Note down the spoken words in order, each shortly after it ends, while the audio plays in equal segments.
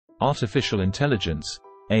Artificial intelligence,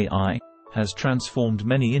 AI, has transformed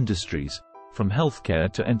many industries, from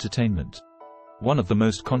healthcare to entertainment. One of the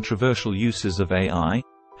most controversial uses of AI,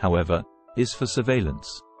 however, is for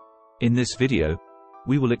surveillance. In this video,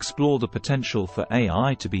 we will explore the potential for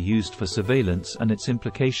AI to be used for surveillance and its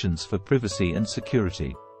implications for privacy and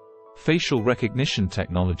security. Facial recognition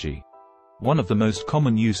technology. One of the most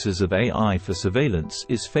common uses of AI for surveillance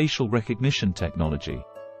is facial recognition technology.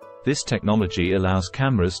 This technology allows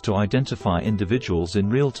cameras to identify individuals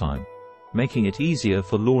in real time, making it easier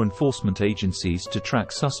for law enforcement agencies to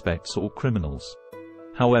track suspects or criminals.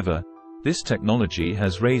 However, this technology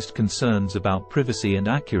has raised concerns about privacy and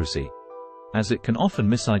accuracy, as it can often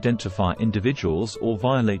misidentify individuals or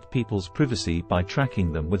violate people's privacy by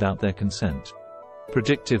tracking them without their consent.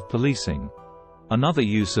 Predictive policing. Another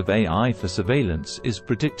use of AI for surveillance is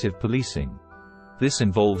predictive policing. This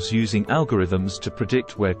involves using algorithms to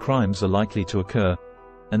predict where crimes are likely to occur,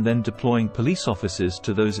 and then deploying police officers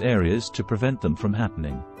to those areas to prevent them from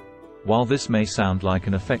happening. While this may sound like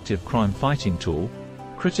an effective crime-fighting tool,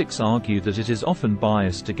 critics argue that it is often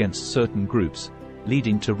biased against certain groups,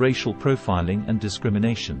 leading to racial profiling and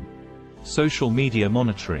discrimination. Social media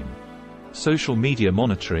monitoring. Social media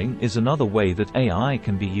monitoring is another way that AI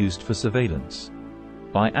can be used for surveillance.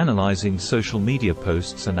 By analyzing social media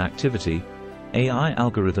posts and activity, AI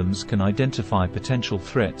algorithms can identify potential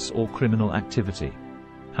threats or criminal activity.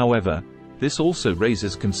 However, this also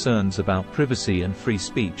raises concerns about privacy and free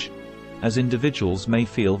speech, as individuals may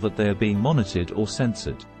feel that they are being monitored or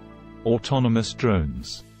censored. Autonomous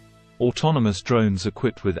drones. Autonomous drones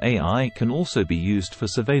equipped with AI can also be used for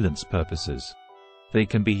surveillance purposes. They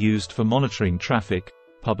can be used for monitoring traffic,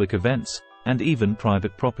 public events, and even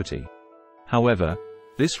private property. However,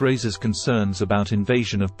 this raises concerns about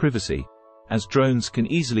invasion of privacy, as drones can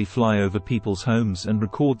easily fly over people's homes and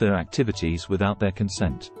record their activities without their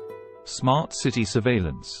consent. Smart city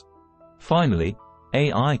surveillance. Finally,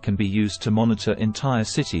 AI can be used to monitor entire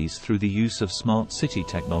cities through the use of smart city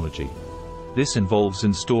technology. This involves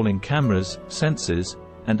installing cameras, sensors,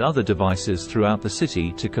 and other devices throughout the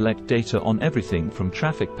city to collect data on everything from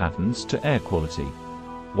traffic patterns to air quality.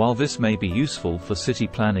 While this may be useful for city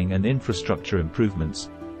planning and infrastructure improvements,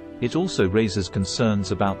 it also raises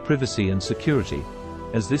concerns about privacy and security,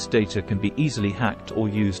 as this data can be easily hacked or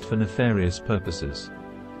used for nefarious purposes.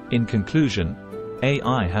 In conclusion,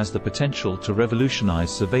 AI has the potential to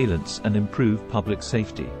revolutionize surveillance and improve public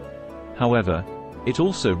safety. However, it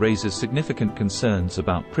also raises significant concerns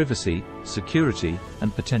about privacy, security,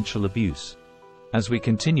 and potential abuse. As we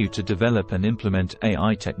continue to develop and implement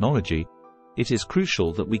AI technology, it is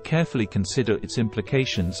crucial that we carefully consider its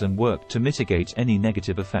implications and work to mitigate any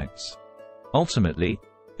negative effects. Ultimately,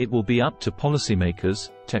 it will be up to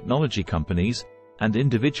policymakers, technology companies, and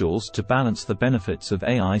individuals to balance the benefits of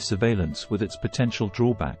AI surveillance with its potential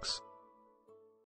drawbacks.